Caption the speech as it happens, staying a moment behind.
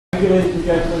Thank you, ladies and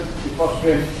gentlemen. The first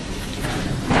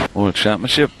game. World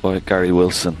Championship by Gary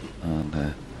Wilson,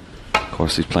 and of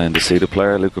course he's playing the seeded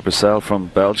player Luca Brecel from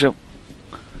Belgium.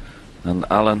 And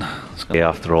Alan,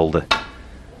 after all the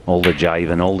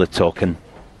jiving, all the talking,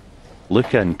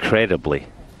 Luca incredibly,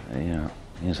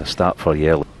 here's a start for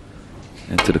yellow.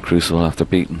 Into the crucible after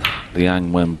beating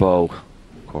Liang Wenbo,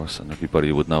 of course, and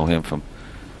everybody would know him from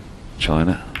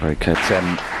China. Very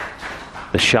capable.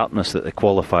 The sharpness that the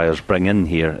qualifiers bring in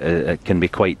here, it can be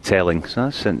quite telling. So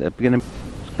that's in the beginning.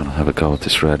 Going to have a go at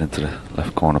this red into the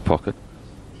left corner pocket.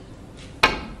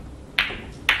 I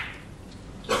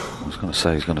was going to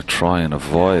say he's going to try and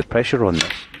avoid pressure on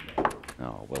this.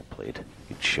 Oh, well played.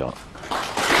 Good shot.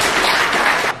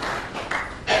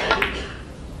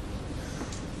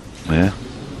 Yeah.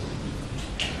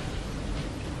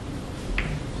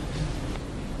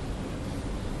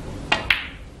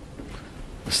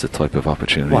 It's the type of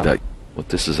opportunity that. But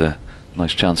this is a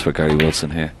nice chance for Gary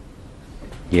Wilson here.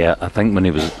 Yeah, I think when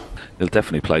he'll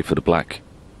definitely play for the black.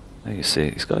 There you see,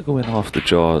 he's got to go in off the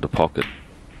jaw of the pocket.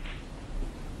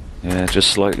 Yeah,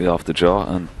 just slightly off the jaw,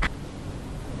 and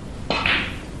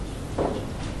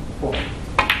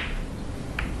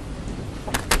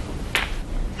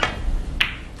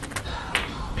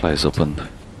plays up and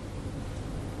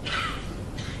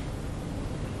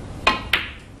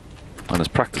his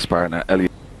practice partner Elliot.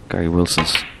 Gary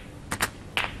Wilson's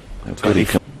good he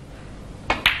can.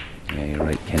 Yeah, you're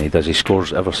right, Kenny. Does he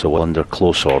scores ever so well under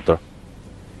close order?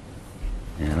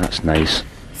 Yeah, that's nice.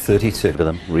 32 of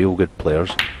them, real good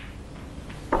players.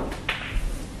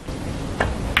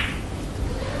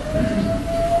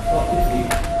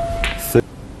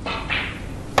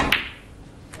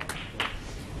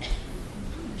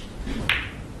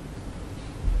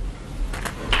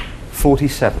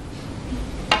 $47.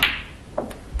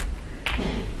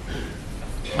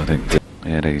 I think.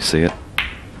 Yeah, there you see it.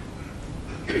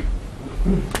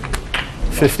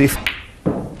 50.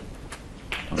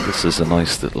 This is a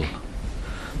nice little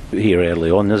here early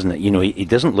on, isn't it? You know, he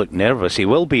doesn't look nervous. He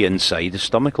will be inside. His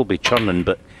stomach will be churning,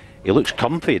 but he looks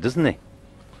comfy, doesn't he?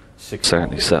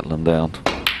 Certainly settling down.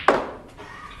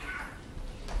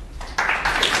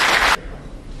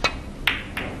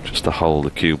 Just to hold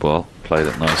the cue ball. Played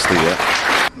it nicely, yeah.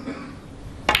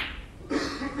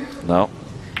 No.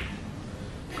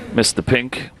 Missed the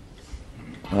pink.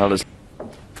 Well, there's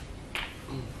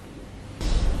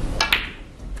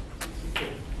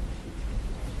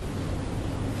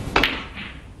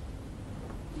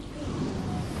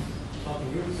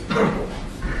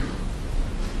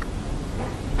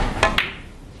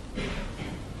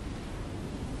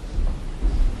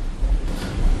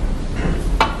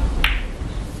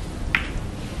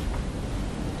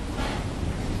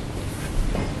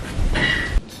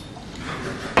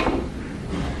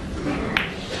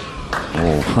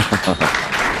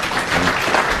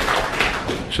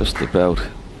just about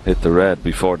hit the red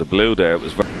before the blue there. It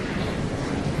was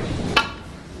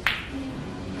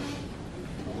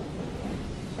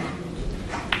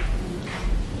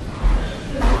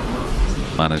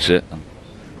manage it, and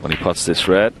when he puts this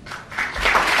red,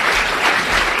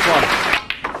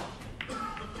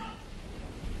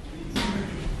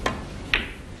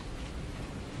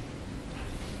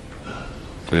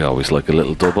 we always like a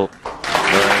little double.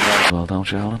 Very nice. Well done,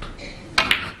 Alan.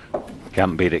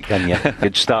 Can't beat it, can you?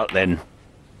 Good start then.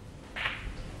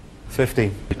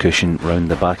 15. The cushion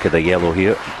round the back of the yellow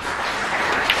here.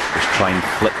 Just try and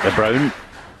flip the brown.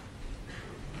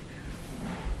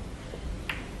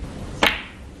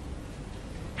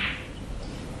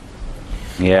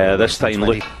 Yeah, this time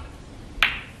look.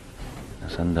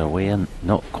 It's underway and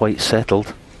not quite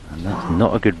settled. And that's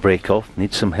not a good break off.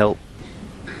 Needs some help.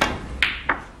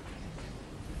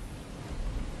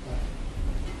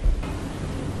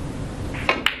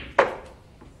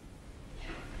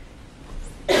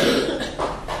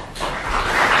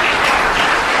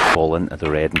 Fall into the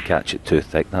red and catch it too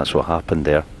thick. That's what happened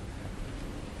there.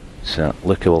 So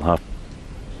Luca will have.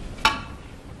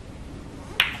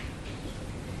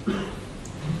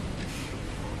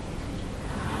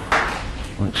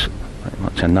 Looks pretty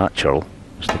much a natural.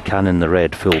 Just to cannon the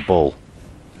red full ball.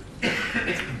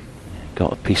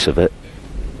 Got a piece of it.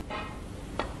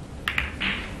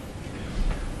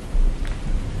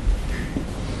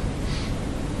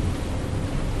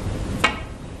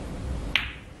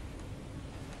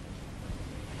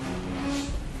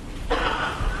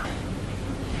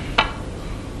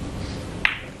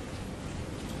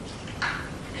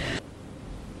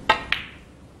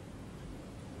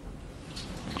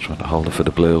 trying to hold it for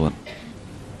the blue, and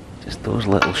just those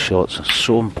little shots are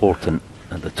so important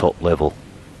at the top level.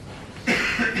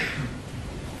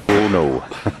 Oh no.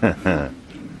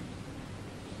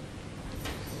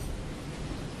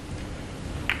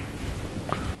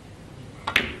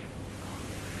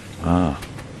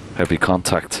 Heavy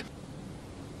contact.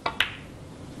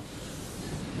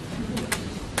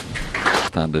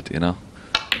 Standard, you know.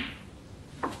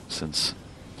 Since,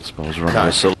 I suppose, we're on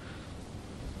whistle.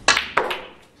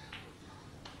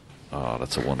 Oh,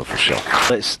 that's a wonderful shot.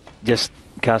 Let's just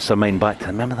cast our mind back to,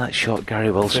 remember that shot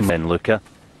Gary Wilson then, Luca?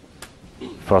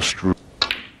 First, and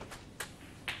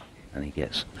he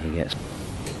gets.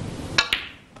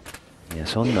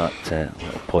 Yes, on that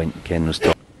little point Ken was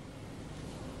talking.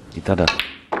 He did a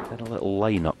little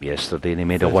line-up yesterday and he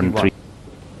made a 1-3.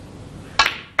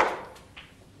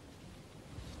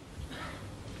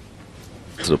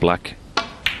 To the black.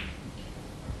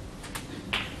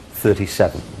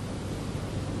 37.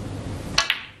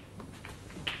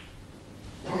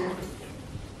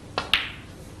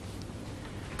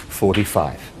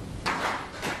 $45.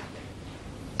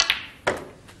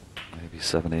 Maybe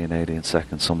 17, 18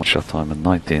 seconds. So much shot time in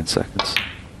 19 seconds.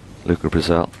 Luca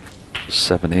Brecel,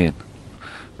 17.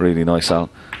 Really nice, Alan.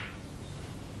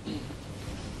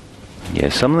 Yeah,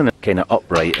 something that's kind of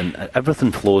upright and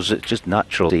everything flows, it's just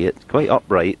natural. See it, quite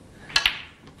upright.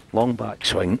 Long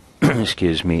backswing,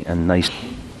 excuse me, and nice.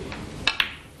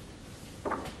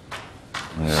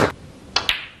 Yeah.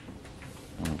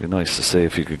 It'd be nice to see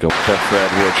if you could go Beth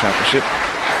Red World Championship.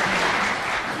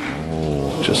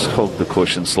 Oh, just hug the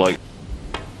cushion slightly.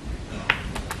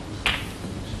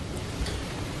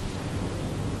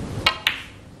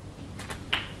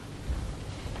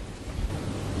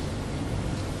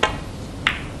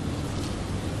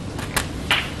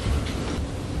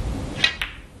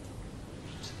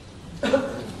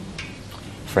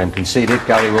 Frame conceded.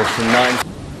 Gary Wilson 9.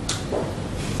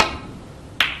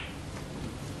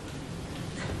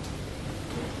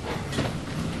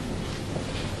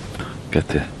 Get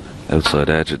the outside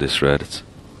edge of this red. It's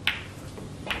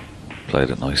played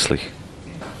it nicely.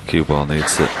 Cue ball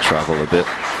needs to travel a bit.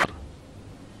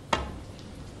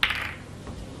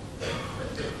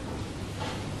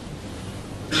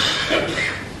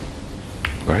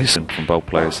 Very simple from both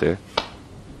players here.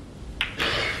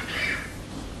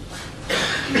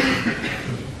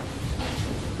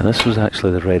 And this was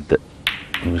actually the red that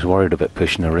he was worried about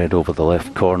pushing the red over the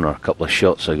left corner a couple of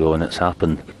shots ago, and it's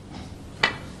happened.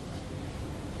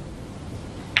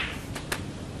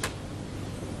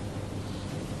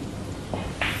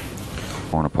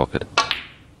 Corner pocket.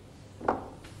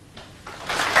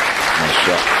 Nice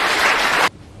shot.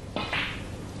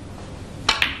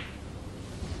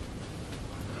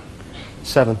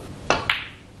 7.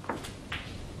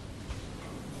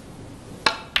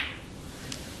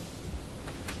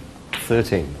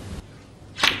 $13.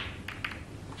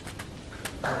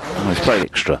 He's played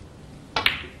extra.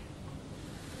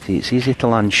 See, it's easy to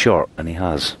land short, and he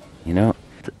has, you know.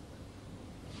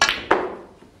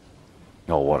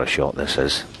 Oh, what a shot this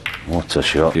is. What a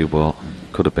shot. Cue ball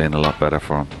could have been a lot better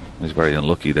for him. He's very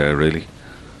unlucky there, really.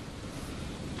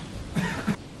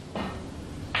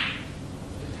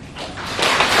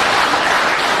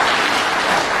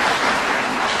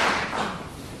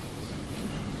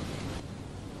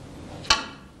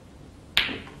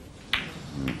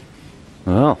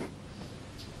 Well,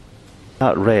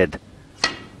 that red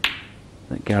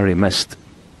that Gary missed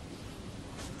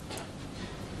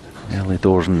early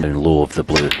doors and down low of the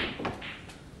blue.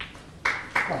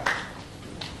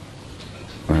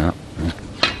 Well,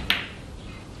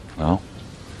 No,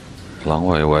 long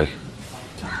way away.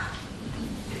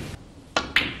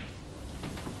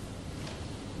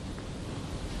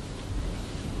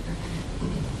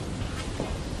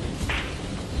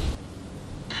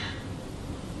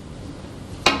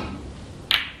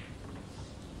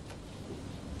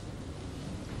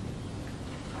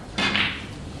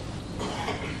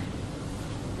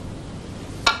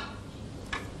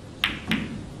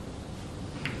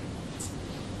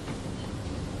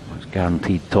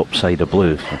 guaranteed top side of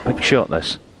blue. A big shot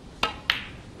this.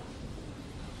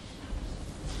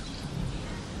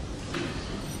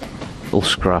 A little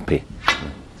scrappy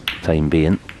time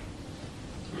being.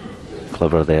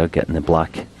 Clever there, getting the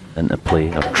black into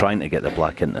play, or trying to get the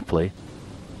black into play.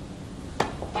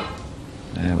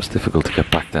 Yeah, it was difficult to get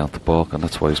back down to balk, and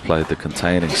that's why he's played the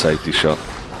containing safety shot.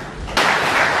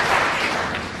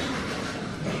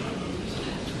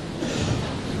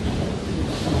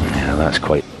 Yeah, that's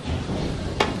quite.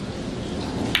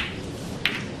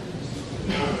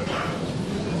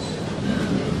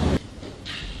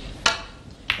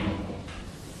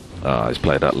 Ah, he's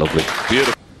played that lovely.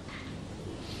 Beautiful.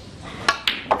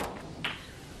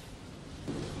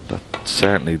 That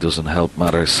certainly doesn't help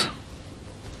matters.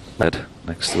 Lead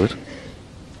next to it.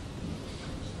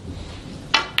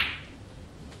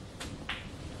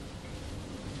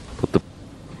 Put the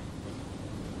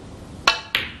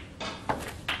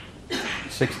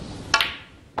 6.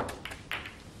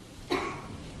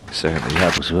 Certainly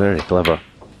That was very clever.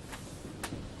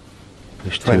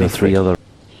 There's 2 or 23. 3 other,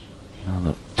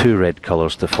 no, 2 red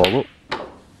colours to follow.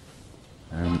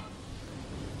 And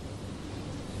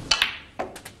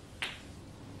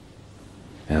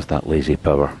there's that lazy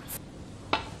power.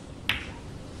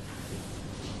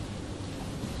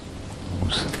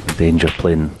 Danger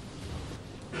playing.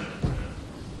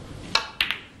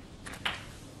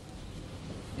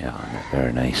 Yeah,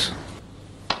 very nice.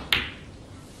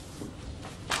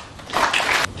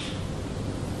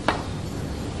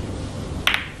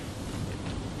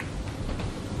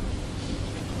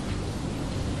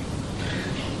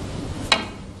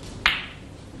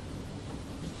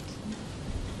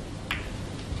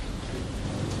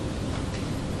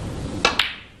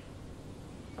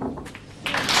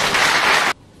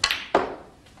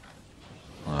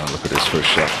 look at this first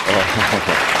shot.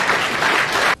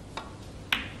 Oh.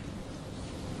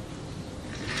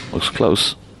 Looks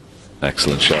close.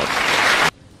 Excellent shot.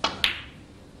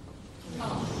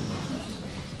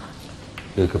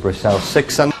 Luca Brecel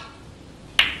 6 and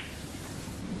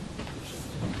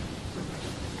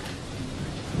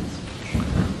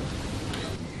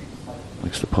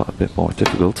Makes the putt a bit more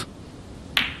difficult.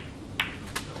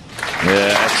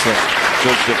 Yeah, excellent.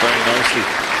 Judged it very nicely.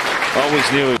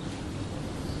 Always knew it.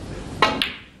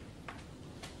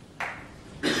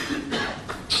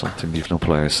 Something you've no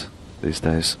players these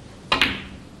days.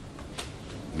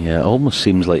 Yeah, it almost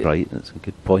seems like right. That's a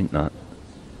good point, that.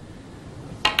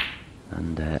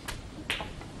 And that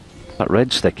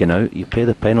red sticking out, you pay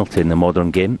the penalty in the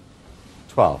modern game.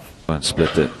 12. And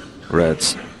split the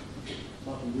reds.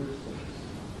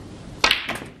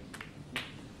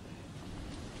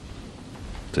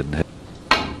 Didn't hit.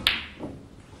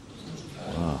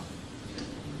 Wow.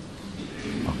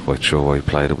 Not quite sure why he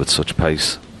played it with such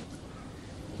pace.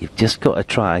 You've just got to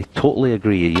try. Totally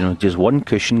agree. You know, just one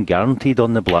cushion guaranteed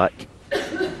on the black.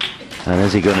 And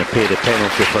is he going to pay the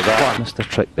penalty for that? Missed a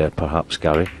trick there, perhaps,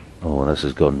 Gary. Oh, this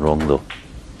has gone wrong, though.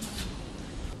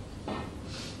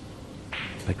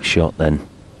 Big shot, then.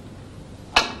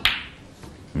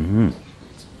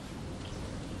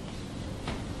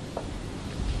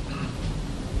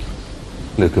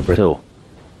 Luca Brecel. So,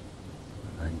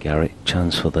 and Gary,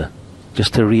 chance for the...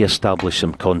 just to re-establish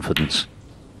some confidence.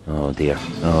 Oh, dear.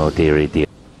 Oh, dearie dear.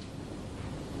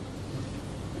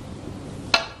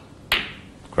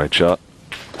 Great shot.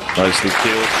 Nicely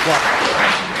killed.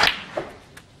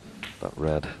 That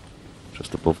red.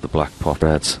 Just above the black pot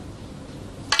reds.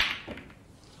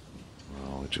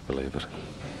 Oh, would you believe it?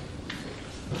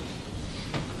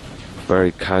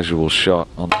 Very casual shot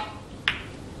on.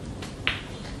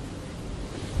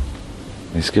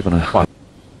 He's given a.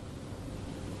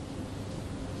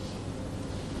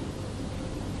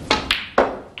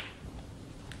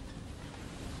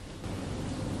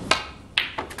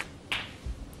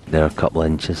 There, a couple of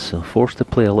inches, so forced to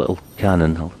play a little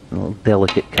cannon, a little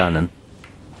delicate cannon.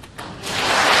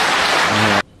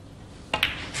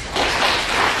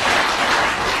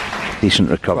 Decent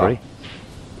recovery.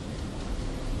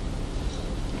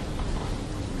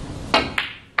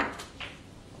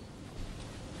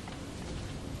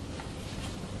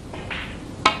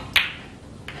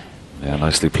 Yeah,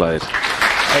 nicely played. 18.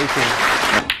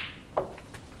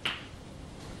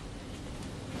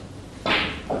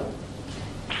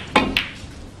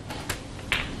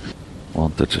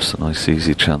 Wanted just a nice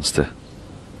easy chance to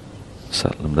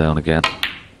settle him down again.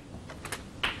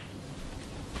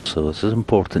 So this is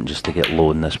important, just to get low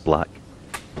in this black.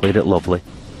 Played it lovely.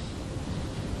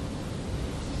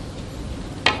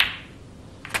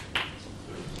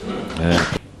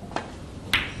 Yeah.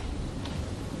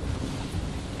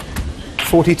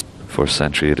 42. First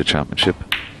century of the championship,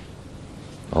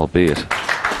 albeit.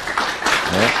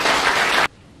 Yeah.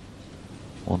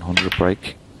 100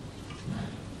 break.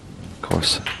 Of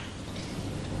course.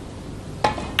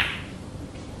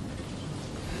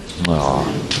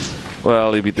 Oh.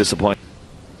 Well, he'd be disappointed.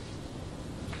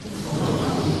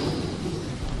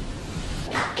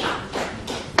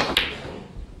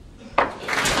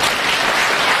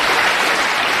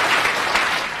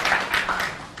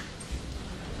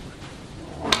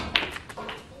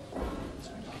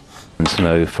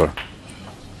 Now for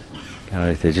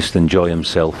Gary to just enjoy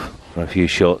himself for a few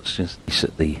shots, just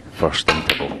at the first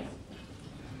interval.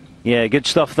 Yeah, good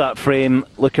stuff, that frame.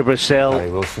 Luca Brecel.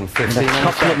 Gary Wilson A 15.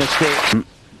 couple of mistakes.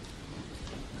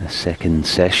 The second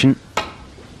session,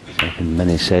 second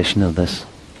mini session of this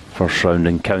first round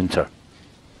encounter.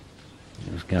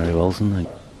 There's Gary Wilson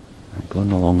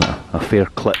going along at a fair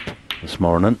clip this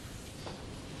morning.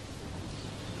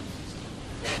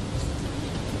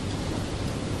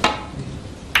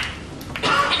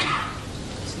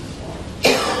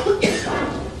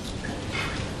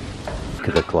 Look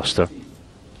at the cluster.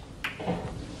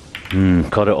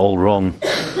 Got it all wrong.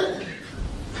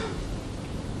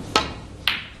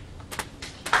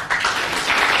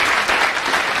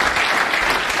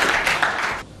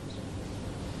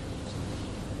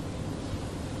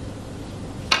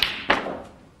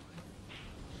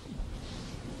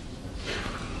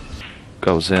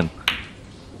 Goes in.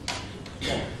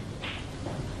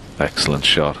 Excellent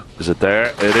shot. Is it there?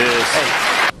 It is.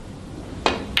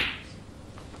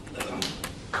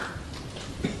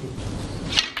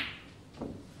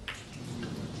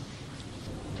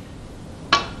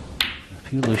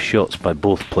 A few loose shots by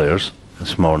both players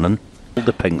this morning.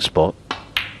 The pink spot.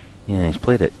 Yeah, he's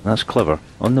played it. That's clever.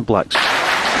 On the black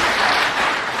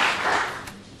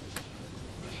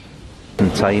in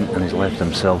time, and he's left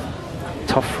himself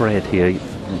tough red here. You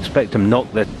expect him knock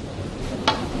that.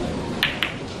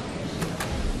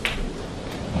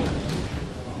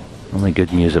 Only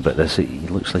good news about this, he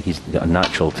looks like he's got a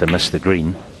natural to miss the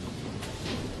green.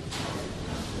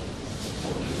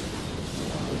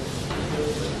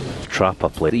 Trap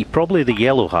up play. Probably the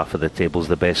yellow half of the table's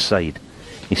the best side.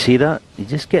 You see that? You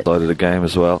just get Side of the game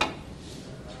as well.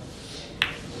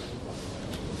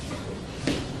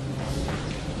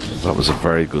 That was a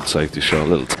very good safety shot.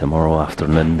 Little tomorrow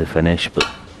afternoon the finish, but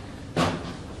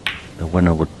the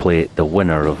winner would play the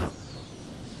winner of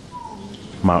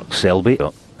Mark Selby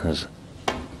has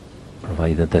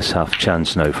provided this half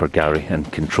chance now for Gary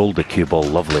and controlled the cue ball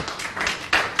lovely.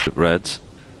 Reds.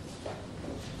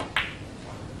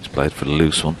 He's played for the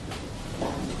loose one.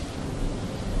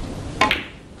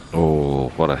 Oh,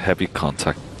 what a heavy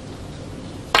contact.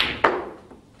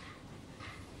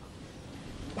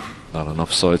 Not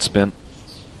enough side spin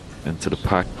into the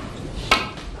pack.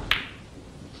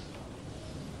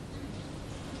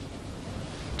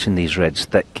 Watching these reds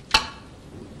thick.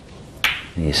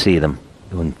 You see them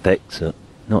going thick, so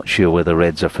not sure where the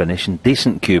reds are finishing.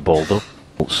 Decent cue ball though.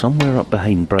 Somewhere up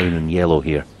behind brown and yellow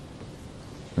here.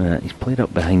 He's played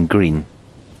up behind green.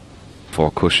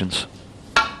 4 cushions.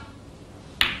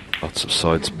 Lots of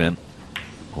side spin.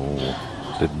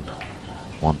 Oh, didn't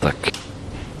want that.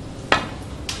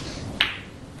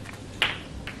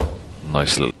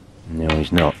 Nice little. No,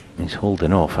 he's not. He's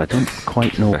holding off. I don't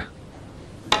quite know.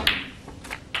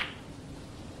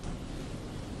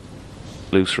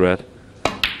 Loose red.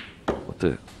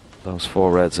 With those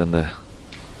 4 reds in the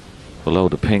below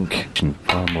the pink.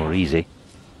 Far more easy.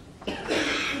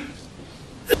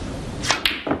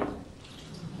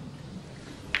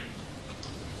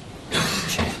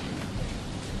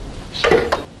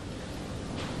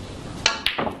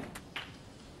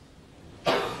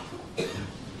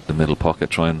 The middle pocket,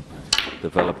 try and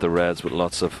develop the reds with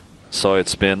lots of side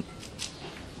spin.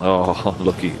 Oh,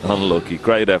 unlucky, unlucky.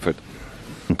 Great effort.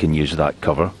 Can use that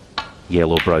cover.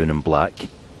 Yellow, brown and black.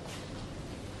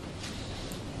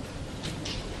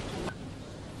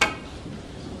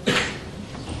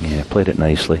 Yeah, played it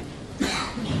nicely.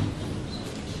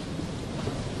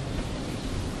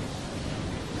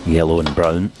 Yellow and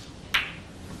brown.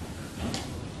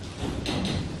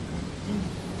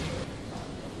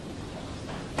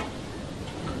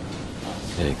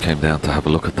 Yeah, he came down to have a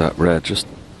look at that red just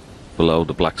below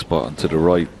the black spot and to the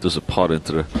right. Does a pot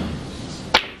into the.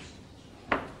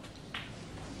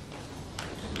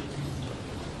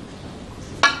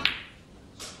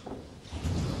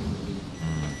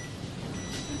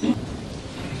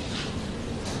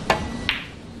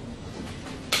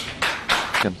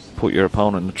 Can put your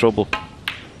opponent in trouble.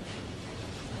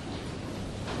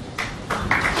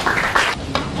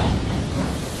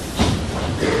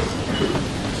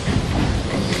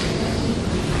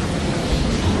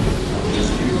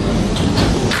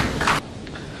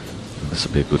 This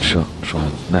will be a good shot. Try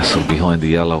and nestle behind the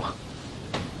yellow.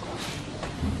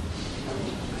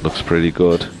 Looks pretty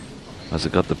good. Has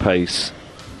it got the pace?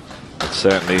 It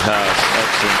certainly has.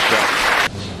 Excellent shot.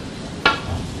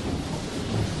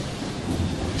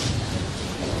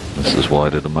 This is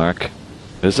wide of the mark.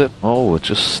 Is it? Oh, it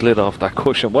just slid off that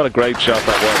cushion. What a great shot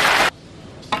that was.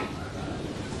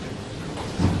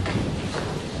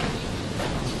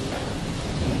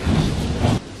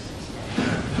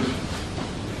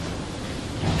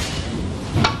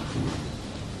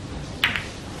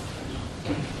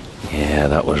 Yeah,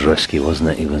 that was risky, wasn't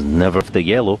it? He was never the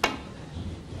yellow.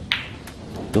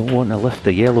 Don't want to lift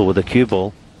the yellow with a cue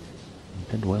ball.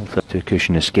 He did well to 2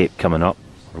 cushion escape coming up.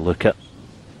 Or Luca.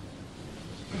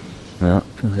 Well,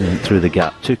 through the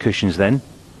gap. 2 cushions then.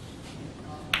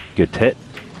 Good hit.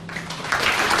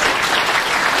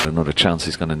 Another chance,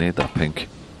 he's going to need that pink.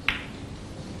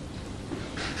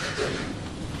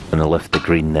 Going to lift the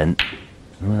green then.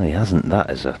 Well, he hasn't.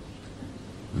 That is a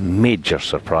major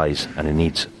surprise, and he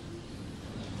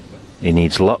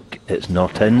needs luck. It's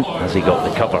not in. Has he got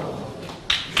the cover?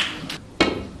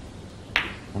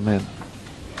 I mean,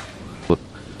 but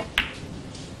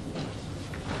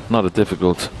not a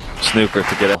difficult snooker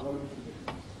to get out.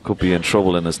 Could be in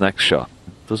trouble in his next shot.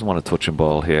 Doesn't want a touching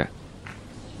ball here.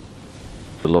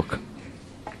 The look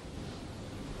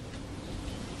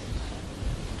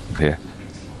here.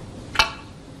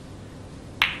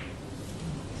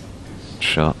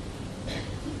 Shot.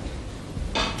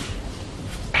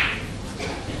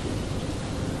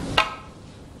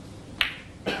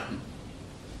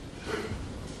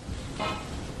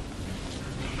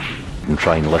 And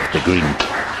try and lift the green.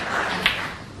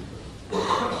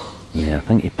 Yeah, I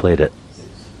think he played it.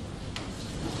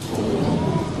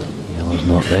 Yellow's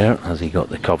not there. Has he got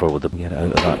the cover with him? Get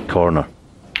out of that corner.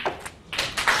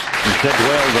 He did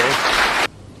well though.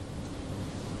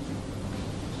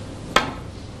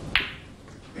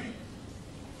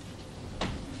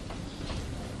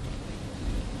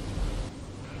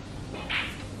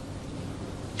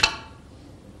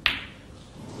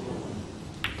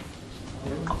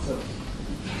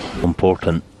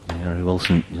 Important. Gary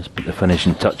Wilson just put the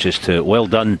finishing touches to it. Well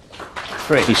done.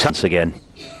 Three. He's hands again.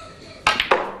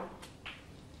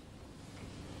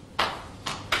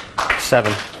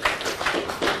 7.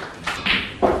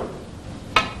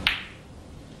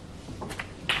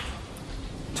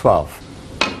 12.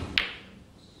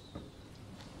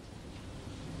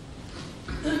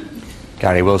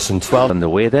 Gary Wilson 12. On the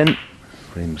way then,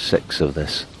 frame 6 of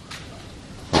this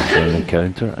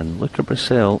encounter, and Luca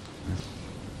Brecel.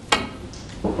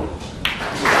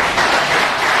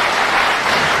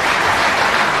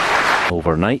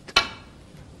 Overnight.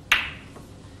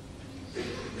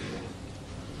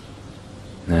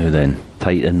 Now then,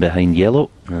 tight in behind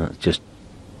yellow. It's just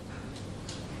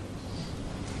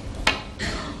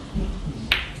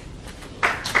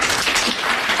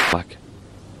Black.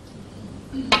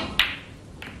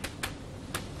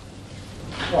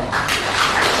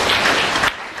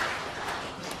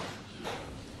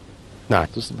 No.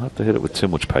 Doesn't have to hit it with too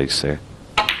much pace there.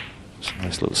 Just a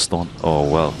nice little stun. Oh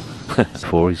well.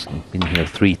 four. He's been here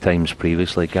 3 times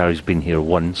previously. Gary's been here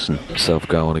once. And Self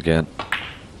going again.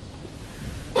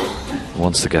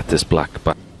 Wants to get this black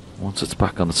back. Once it's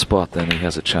back on the spot, then he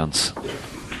has a chance.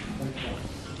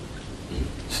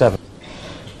 7.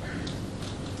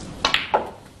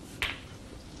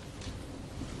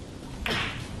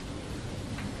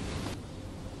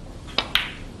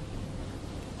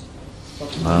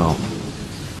 Wow.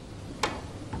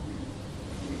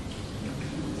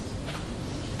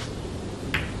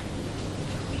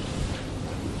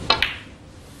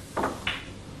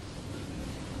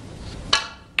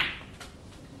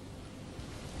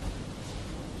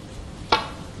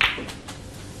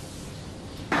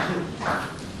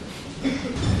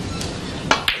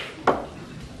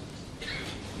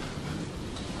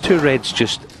 two reds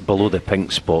just below the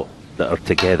pink spot that are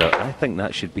together. I think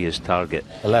that should be his target.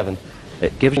 11.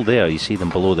 It gives there, you see them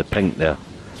below the pink there.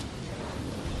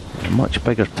 A much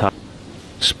bigger target.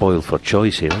 Spoiled for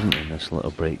choice here, isn't it, in this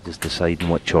little break, just deciding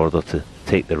which order to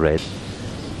take the red.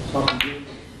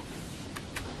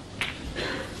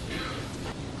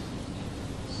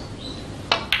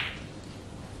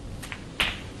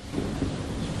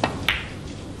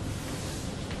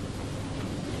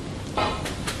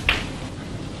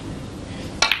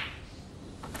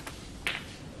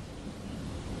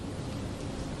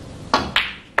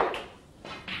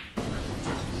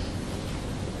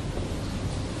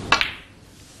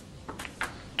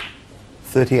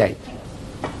 $38.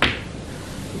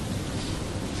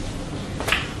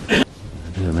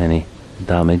 Do him any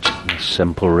damage. A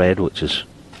simple red, which is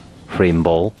frame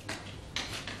ball.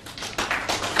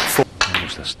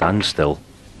 Almost a standstill.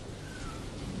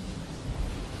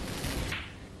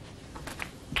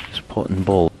 Just pot and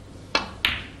ball.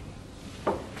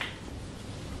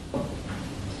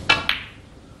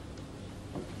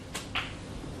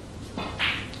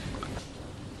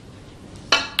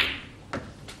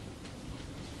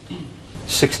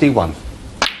 $61.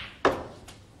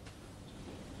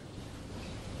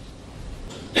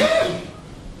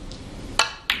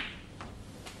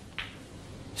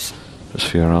 Just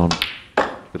for your own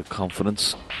bit of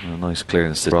confidence and a nice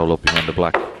clearance to roll up behind the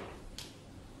black.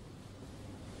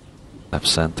 Left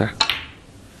centre.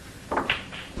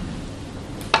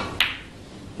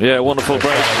 Yeah, wonderful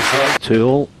break.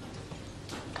 2-all.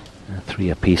 3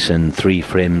 apiece in 3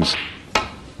 frames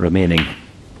remaining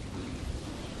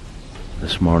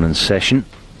this morning's session.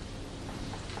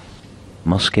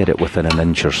 Must get it within an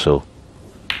inch or so.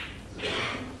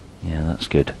 Yeah, that's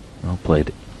good. Well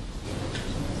played.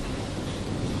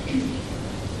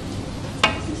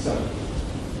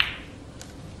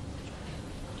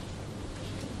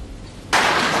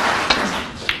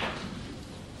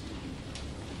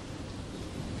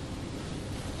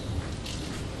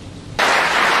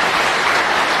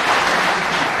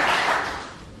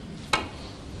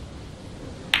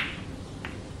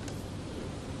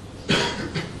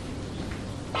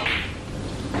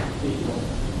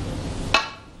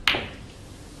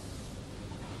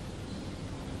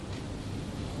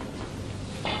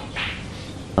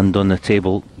 hand on the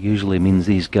table usually means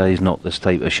these guys knock this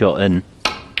type of shot in.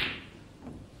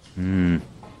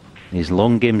 His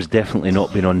long game's definitely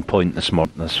not been on point this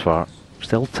far.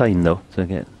 Still time though to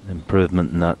get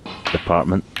improvement in that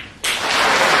department.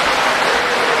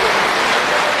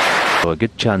 So a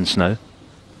good chance now.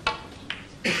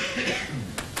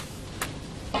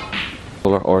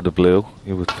 Colour or the blue,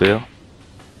 you would feel.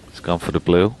 He's gone for the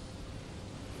blue.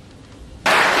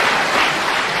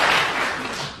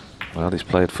 Well, he's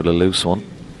played for the loose one.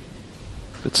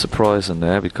 Bit surprising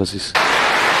there because he's...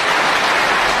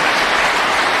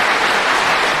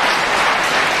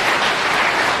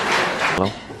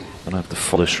 Well, gonna have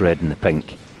the loose red and the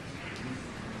pink.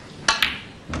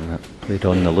 And that played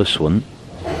on the loose one.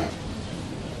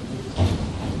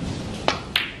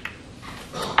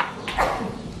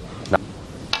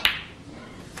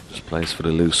 Plays for the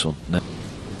loose one. No.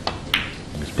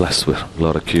 He's blessed with a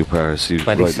lot of cue powers. He's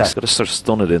got to start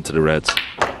stun it into the reds.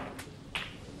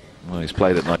 Well, he's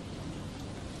played it nice.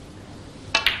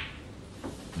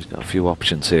 He's got a few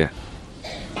options here.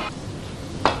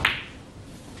 Well,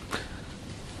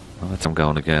 that's him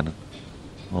going again.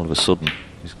 All of a sudden,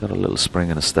 he's got a little spring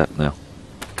in his step now.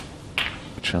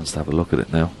 A chance to have a look at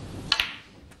it now.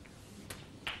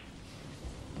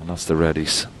 And that's the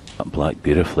reddies. That black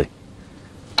beautifully.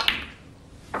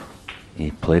 He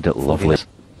played it lovely.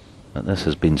 But this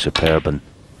has been superb, and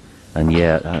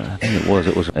yeah, I think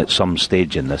it was at some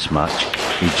stage in this match.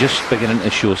 He's just beginning to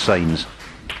show signs.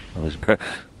 Well,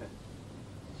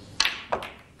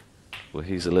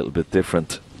 he's a little bit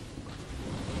different.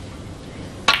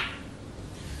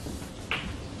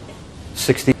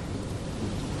 60.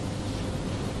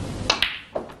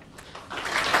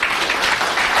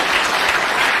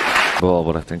 Ball,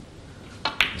 but I think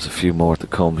there's a few more to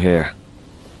come here.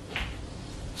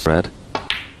 Red.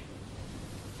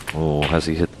 Oh, has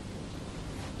he hit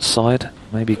side?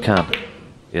 Maybe he can.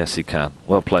 Yes, he can.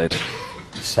 Well played.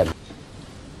 7.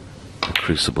 The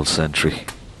Crucible Century.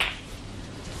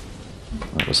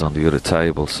 That was on the other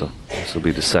table, so this will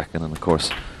be the second, and of course,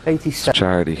 87.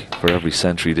 charity for every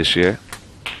century this year.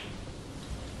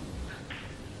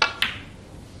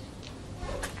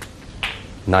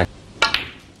 Nine.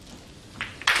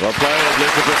 Well played,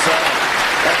 Luca Brecel.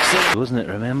 Excellent. Wasn't it?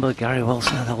 Remember, Gary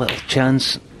Wilson had a little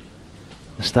chance at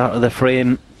the start of the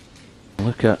frame.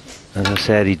 Look at, as I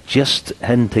said, he's just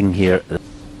hinting here.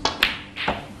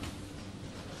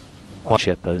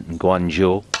 Chip out in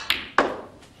Guangzhou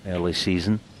early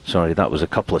season. Sorry, that was a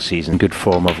couple of seasons. Good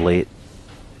form of late.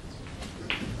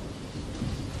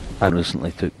 And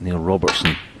recently took Neil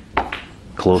Robertson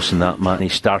close in that match.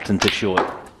 He's starting to show it.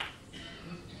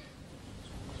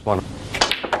 1.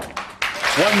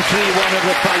 1-3, one of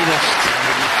the finest.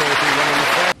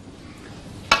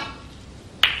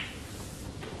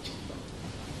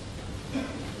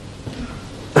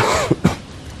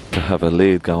 To have a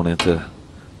lead going into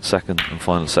second and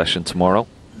final session tomorrow.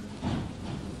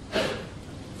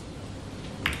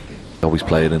 Always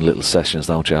play it in little sessions,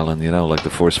 don't you, Alan? You know, like the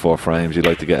first 4 frames, you'd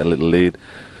like to get a little lead,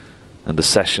 and the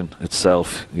session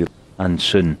itself. And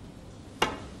soon.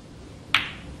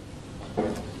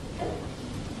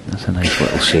 That's a nice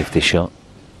little safety shot.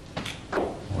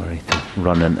 Where he can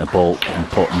run into Bolt and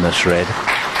pot in this red.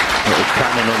 Little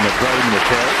cannon on the ground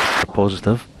with it.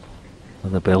 Positive for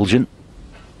the Belgian.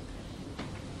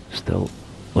 Still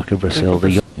Luca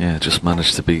Brecel. Yeah, just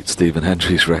managed to beat Stephen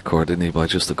Hendry's record, didn't he, by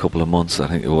just a couple of months, I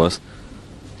think it was.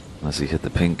 As he hit the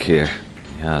pink here,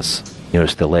 he has.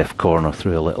 Nearest the left corner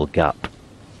through a little gap.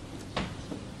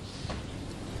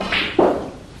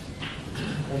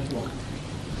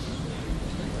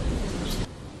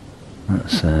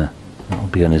 That'll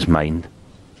be on his mind.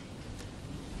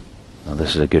 Oh,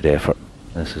 this is a good effort.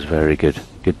 This is very good.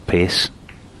 Good pace.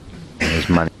 His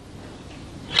man.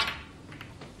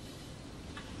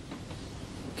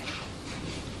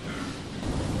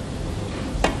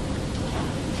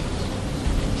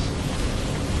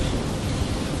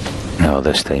 No,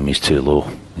 this time he's too low.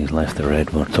 He's left the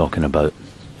red we're talking about.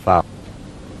 Foul.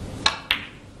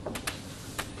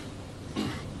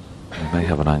 He may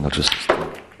have an angle just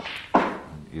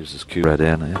use his cue red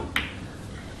in. Yeah.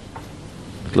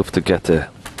 I'd love to get to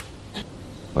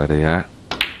where they are.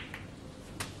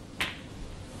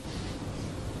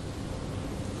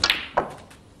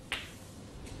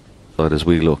 But as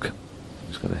we look,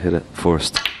 he's got to hit it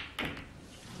first.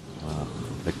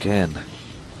 Again,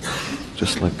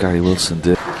 just like Gary Wilson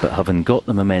did. But having got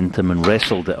the momentum and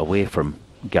wrestled it away from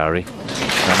Gary,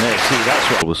 and there, see,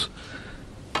 that's what was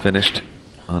finished.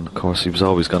 And of course, he was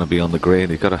always going to be on the green.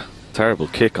 He got a terrible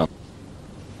kick on.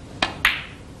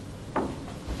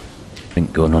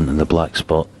 Pink going on in the black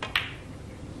spot.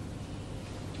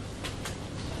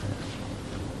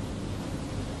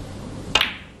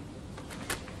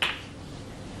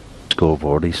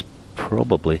 scoreboard. He's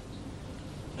probably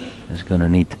is going to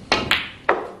need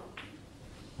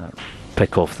that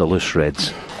pick off the loose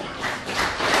reds.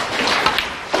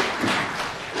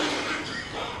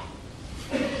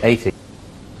 $80.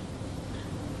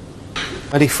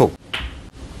 24.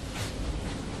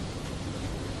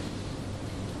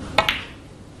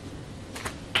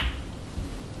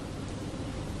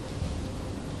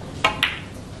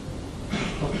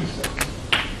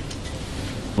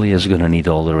 He is going to need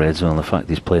all the reds. On the fact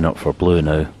he's playing up for blue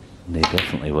now, they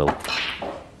definitely will.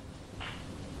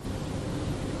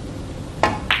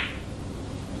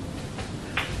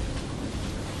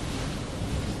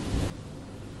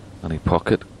 Any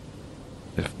pocket?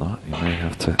 If not, you may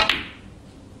have to.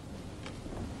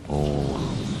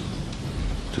 Oh,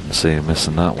 didn't see him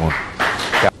missing that one.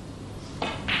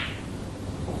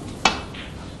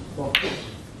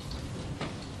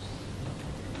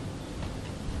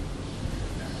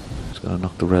 He's going to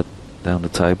knock the red down the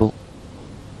table.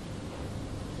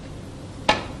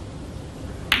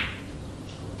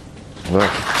 Well.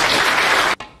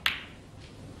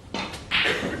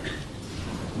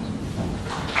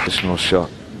 Additional shot.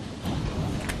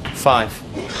 5.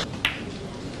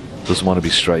 Doesn't want to be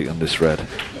straight on this red.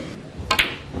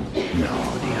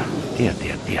 No,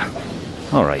 dear.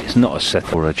 Alright, it's not a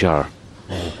sit or a jar.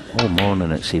 All morning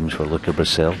it seems for Luca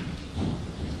Brecel.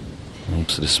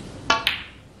 So this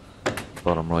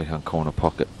bottom right hand corner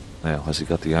pocket. Now, has he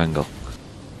got the angle?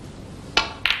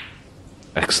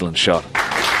 Excellent shot.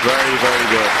 Very, very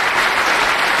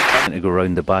good. To go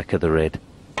round the back of the red.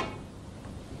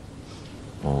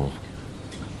 Oh,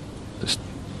 just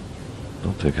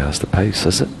don't think it has the pace,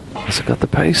 has it? Has it got the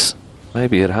pace?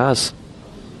 Maybe it has.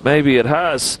 Maybe it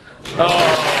has.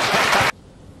 Oh!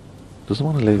 Doesn't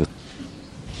want to leave it.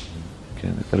 Okay,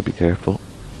 they've got to be careful.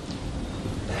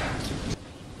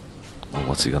 Oh,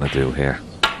 what's he going to do here?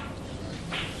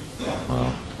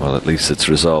 Well, at least it's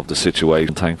resolved the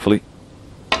situation, thankfully.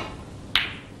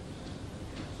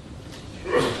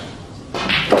 Another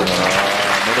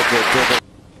good double.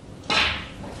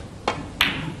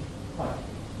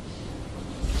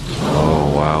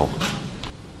 Oh, wow.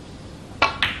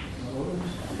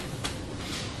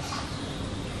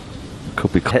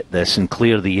 Could be Hit this and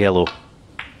clear the yellow.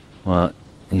 Well,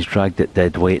 he's dragged it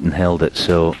dead weight and held it,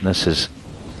 so this is...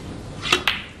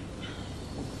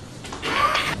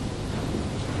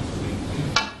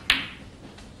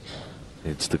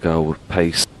 Needs to go with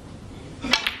pace.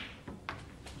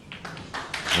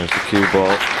 There's the cue ball.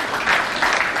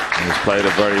 And he's played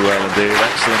it very well indeed.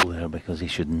 Excellent. There, because he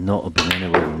should not have been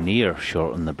anywhere near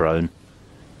short on the brown.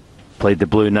 Played the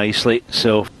blue nicely,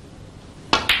 so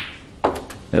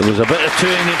it was a bit of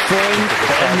toing and froing,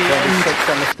 but in the end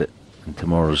left it in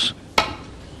tomorrow's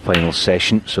final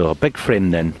session. So a big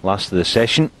frame then, last of the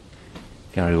session.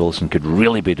 Gary Wilson could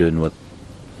really be doing with.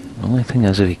 The only thing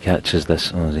is if he catches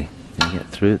this, oh, is he? Can he get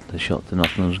through it? The shot to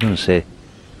nothing. I was going to say,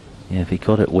 yeah, if he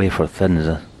got it wafer thin, there's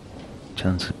a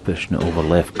chance of pushing it over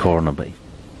left corner, but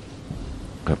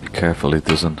Got to be careful he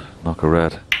doesn't knock a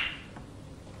red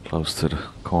close to the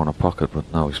corner pocket,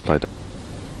 but no, he's played it.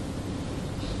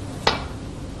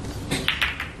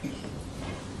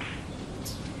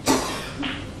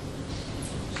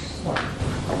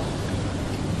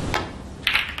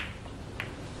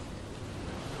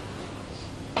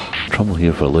 trouble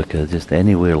here for Luca. Just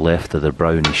anywhere left of the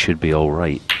brown, he should be all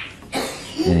right.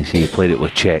 And you see, he played it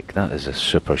with check. That is a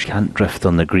super. Can't drift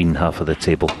on the green half of the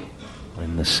table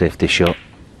in this safety shot,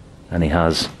 and he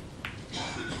has.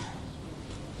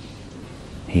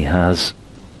 He has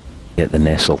hit the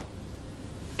nestle.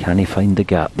 Can he find the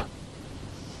gap?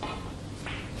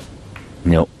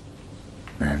 No.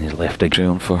 And he's left a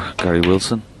June for Gary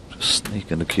Wilson. Just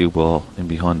sneaking the cue ball in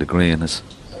behind the green is.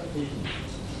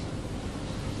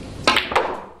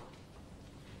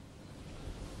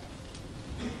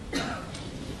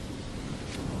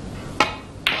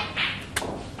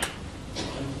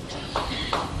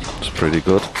 It's pretty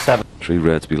good. 7. 3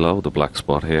 reds below the black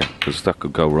spot here, because that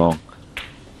could go wrong.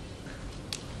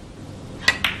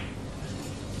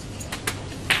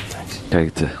 Okay,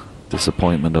 the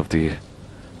disappointment of the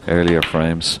earlier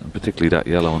frames, and particularly that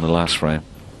yellow in the last frame.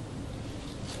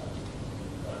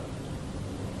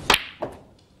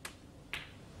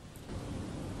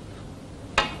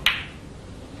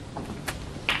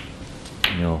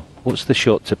 You know, what's the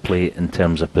shot to play in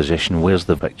terms of position? Where's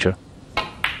the picture?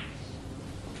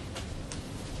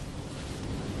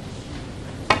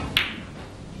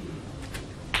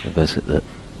 The visit that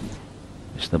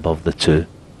just above the 2.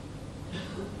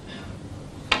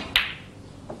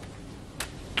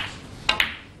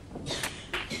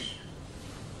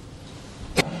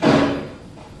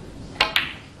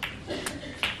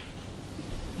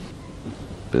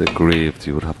 Bit aggrieved,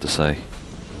 you would have to say.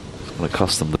 It's going to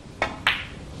cost them the...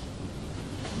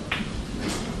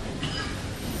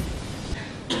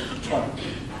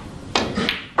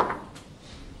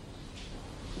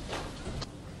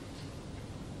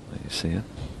 You see it?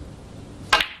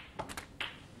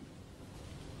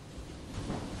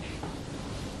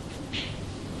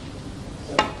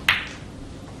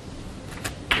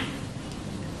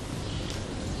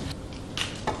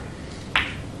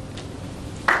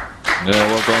 Yeah,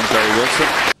 well done, Gary Wilson.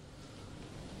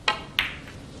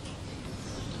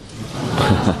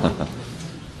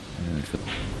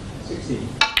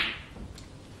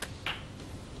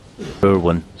 Poor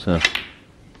one, so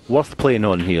worth playing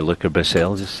on here, Luca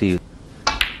Brecel. Just see.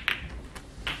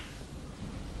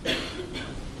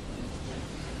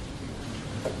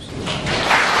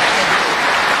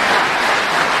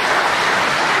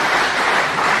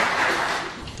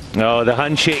 Oh, the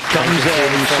handshake comes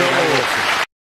in. So